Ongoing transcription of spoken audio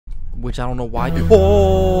which I don't know why.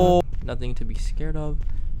 Oh, nothing to be scared of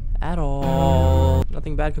at all.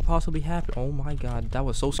 Nothing bad could possibly happen. Oh my god, that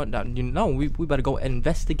was so smart. You know, we better go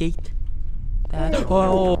investigate that.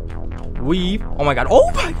 Oh, weave. Oh my god.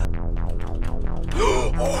 Oh my god.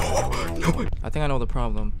 No. I think I know the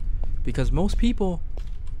problem, because most people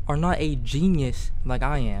are not a genius like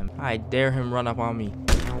I am. I dare him run up on me.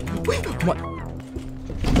 What?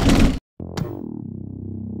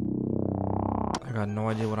 I got no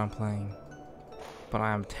idea what I'm playing, but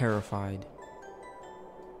I am terrified.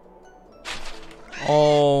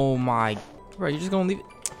 Oh my. Bro, you just gonna leave it?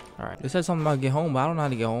 Alright. It said something about get home, but I don't know how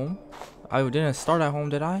to get home. I didn't start at home,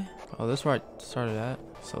 did I? Oh, this is where I started at.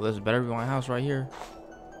 So this better be my house right here.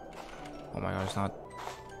 Oh my god, it's not.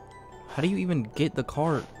 How do you even get the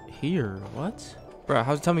car here? What? Bruh,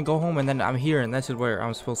 how's it tell me go home and then I'm here and this is where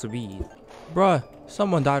I'm supposed to be? Bruh,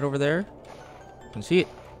 someone died over there. You can see it.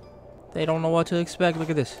 They don't know what to expect. Look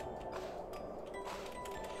at this.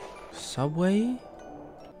 Subway?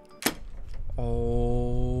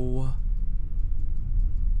 Oh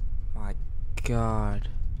my god.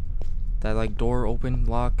 That like door open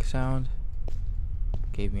lock sound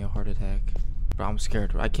gave me a heart attack. Bro, I'm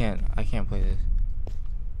scared. I can't play this.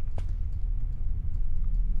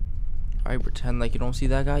 Alright, pretend like you don't see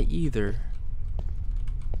that guy either.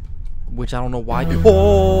 Which I don't know why.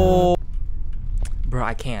 Oh, bro,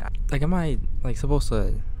 I can't. Like, am I like supposed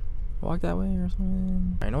to walk that way or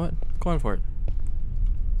something? You know what? Going for it.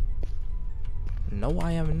 No,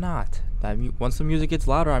 I am not. Once the music gets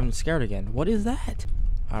louder, I'm scared again. What is that?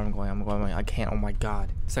 I'm going. I can't. Oh my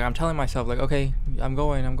god. It's like I'm telling myself, like, okay, I'm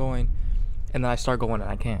going. And then I start going and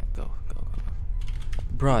I can't. Go.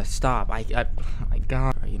 Bruh, stop. My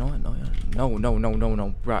god. You know what? No.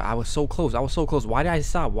 Bruh, I was so close. Why did I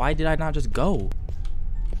stop? Why did I not just go?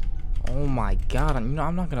 Oh my god. I'm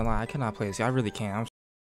not gonna lie. I cannot play this. I really can't.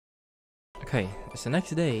 Okay, it's the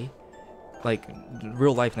next day. Like,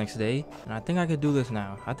 real life next day. And I think I could do this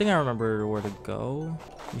now. I think I remember where to go.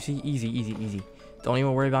 You see? Easy. Don't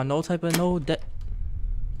even worry about no type of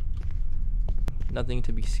nothing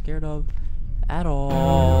to be scared of at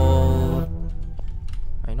all.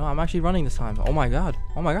 I know, I'm actually running this time. Oh my god.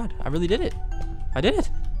 I really did it. I did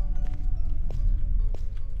it.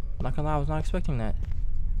 I'm not gonna lie, I was not expecting that.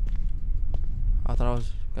 I thought I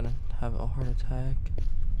was gonna have a heart attack.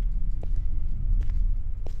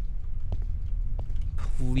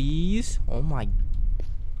 Please? Oh my.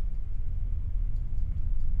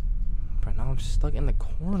 Bro, now I'm stuck in the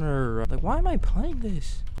corner. Like, why am I playing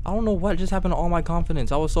this? I don't know what just happened to all my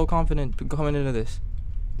confidence. I was so confident coming into this.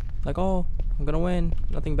 Like, oh, I'm gonna win.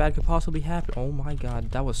 Nothing bad could possibly happen. Oh my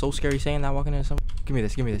god, that was so scary saying that walking into some. Give me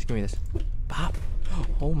this. Pop.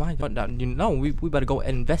 Oh my god. Now, you know, we better go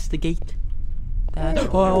investigate that.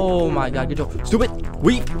 Oh my god, get your stupid.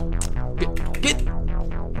 Get.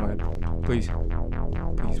 Oh my god. Please.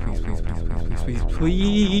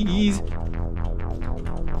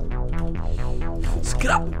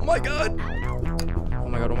 Get up. Oh my god.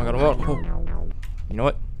 Oh. You know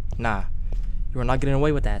what? Nah. You are not getting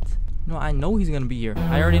away with that. No, I know he's gonna be here.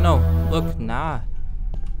 I already know. Look, nah.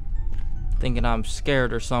 Thinking I'm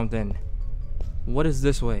scared or something. What is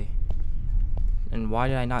this way? And why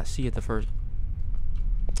did I not see it the first?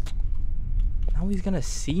 Now he's gonna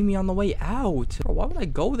see me on the way out. Bro, why would I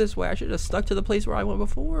go this way? I should have stuck to the place where I went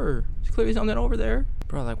before. There's clearly something over there.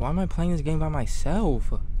 Bro, like, why am I playing this game by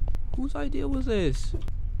myself? Whose idea was this?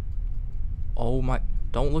 Oh my.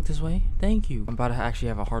 Don't look this way. Thank you. I'm about to actually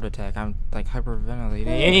have a heart attack. I'm like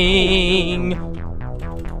hyperventilating.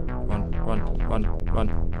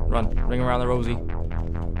 Run. Ring around the rosy.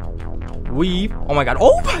 Weave. Oh my god.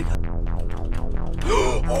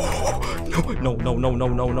 No.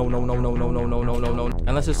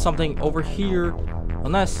 Unless there's something over here.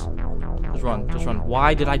 Just run.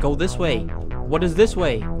 Why did I go this way? What is this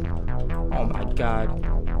way? Oh my god.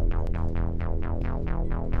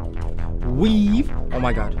 Weave. Oh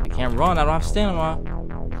my god. I can't run. I don't have stamina.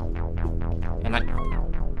 And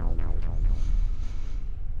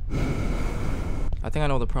I think I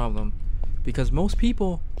know the problem, because most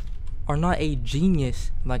people are not a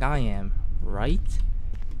genius like I am, right?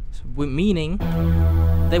 So, meaning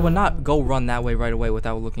they would not go run that way right away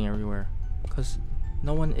without looking everywhere, because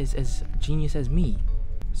no one is as genius as me.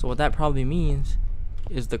 So what that probably means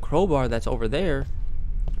is the crowbar that's over there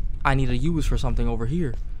I need to use for something over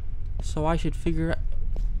here. So I should figure out.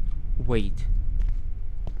 Wait,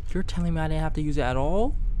 you're telling me I didn't have to use it at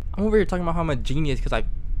all? I'm over here talking about how I'm a genius because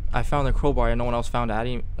I found the crowbar and no one else found it. I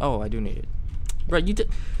do need it. Bro, you did.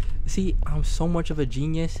 See, I'm so much of a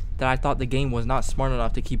genius that I thought the game was not smart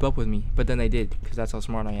enough to keep up with me, but then they did, because that's how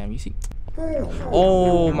smart I am. You see,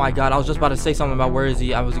 Oh my god, I was just about to say something about where is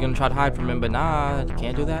he. I was gonna try to hide from him, but nah,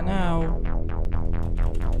 can't do that now.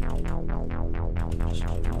 Just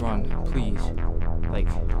run, please. Like,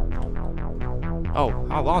 oh,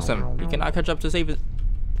 I lost him. He cannot catch up to save his.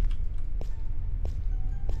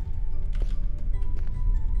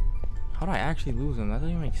 How did I actually lose him? That doesn't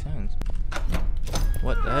even make sense.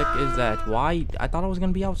 What the heck is that? Why? I thought I was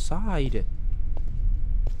gonna be outside.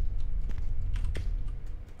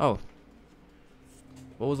 Oh.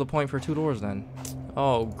 What was the point for 2 doors then?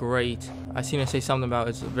 Oh, great. I seen it say something about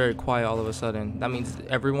it's very quiet all of a sudden. That means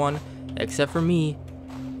everyone, except for me,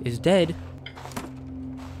 is dead.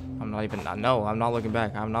 I'm not even, no, I'm not looking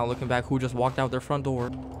back. I'm not looking back. Who just walked out their front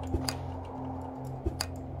door?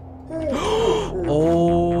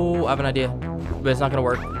 Oh, I have an idea. But it's not gonna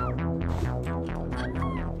work.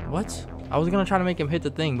 What? I was gonna try to make him hit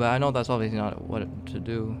the thing, but I know that's obviously not what to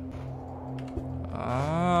do.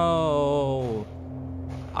 Oh.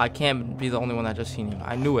 I can't be the only one that just seen him.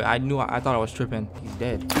 I knew it. I thought I was tripping. He's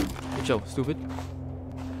dead. Hey, chill, stupid.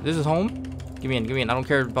 This is home? Give me in, give me in. I don't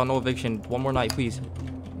care about no eviction. One more night, please.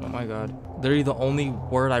 Oh my god. Literally the only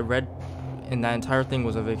word I read in that entire thing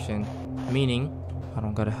was eviction. Meaning, I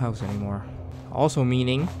don't got a house anymore. Also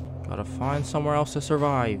meaning, gotta find somewhere else to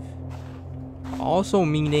survive. Also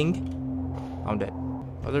meaning, I'm dead.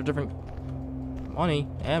 Are there different money,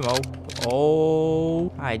 ammo?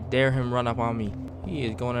 Oh, I dare him run up on me. He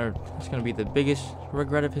is going to, it's going to be the biggest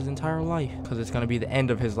regret of his entire life. Because it's going to be the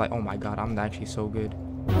end of his life. Oh my god, I'm actually so good.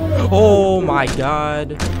 Oh my god.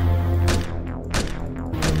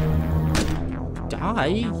 Die?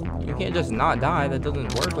 You can't just not die. That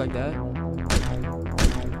doesn't work like that.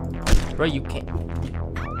 Bro, you can't.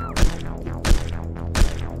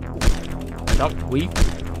 Jump, weave.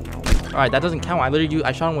 Alright, that doesn't count.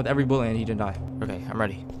 I shot him with every bullet and he didn't die. Okay, I'm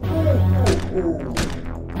ready.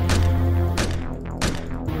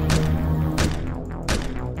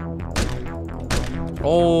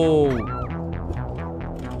 Oh.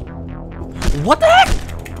 What the heck?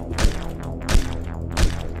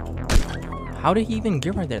 How did he even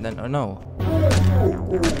get right there then? Oh, no.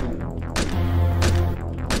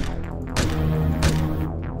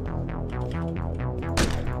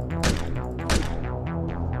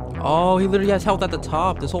 Oh, he literally has health at the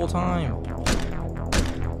top this whole time.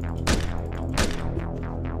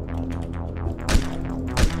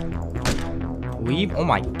 Weave? Oh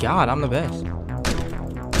my god, I'm the best.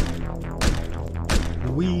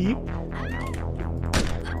 Weave.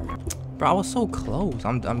 Bro, I was so close.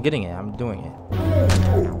 I'm getting it. I'm doing it.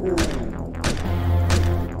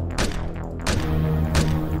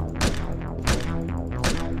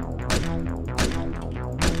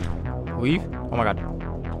 Weave? Oh my god.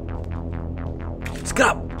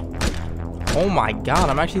 Stop! Oh my god,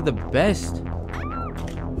 I'm actually the best.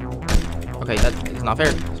 Okay, it's not fair.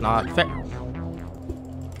 It's not fair.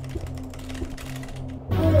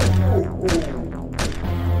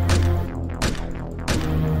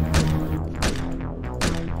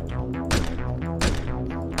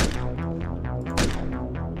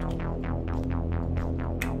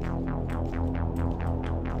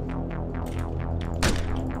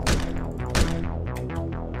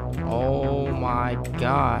 Oh my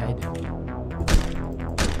god.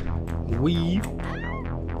 Weave.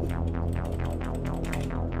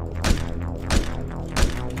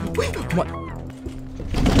 What?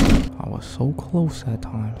 I was so close that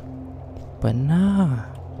time. But nah.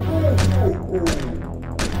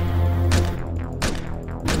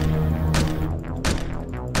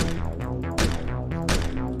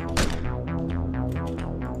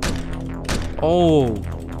 Oh.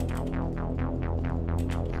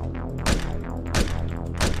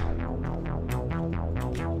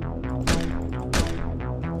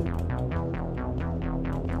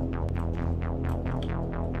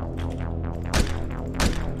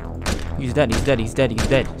 He's dead, he's dead, he's dead, he's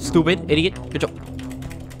dead. Stupid, idiot. Good job.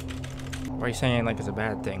 Why are you saying like it's a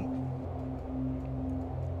bad thing?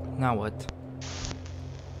 Now what?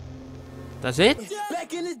 That's it?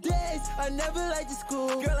 Back in the days, I never liked the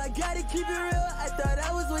school. Girl, I gotta keep it real, I thought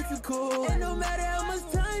I was way too cool. And no matter how much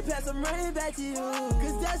time passed, I'm running back to you.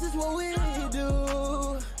 Cause that's just what we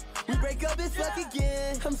do. We break up and fuck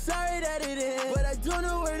again. I'm sorry that it is, but I don't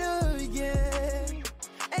know where to begin.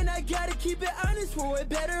 And I gotta keep it honest, we're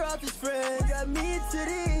better off as friends. Got me to the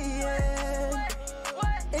end.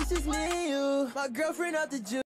 It's just me and you, my girlfriend out the gym.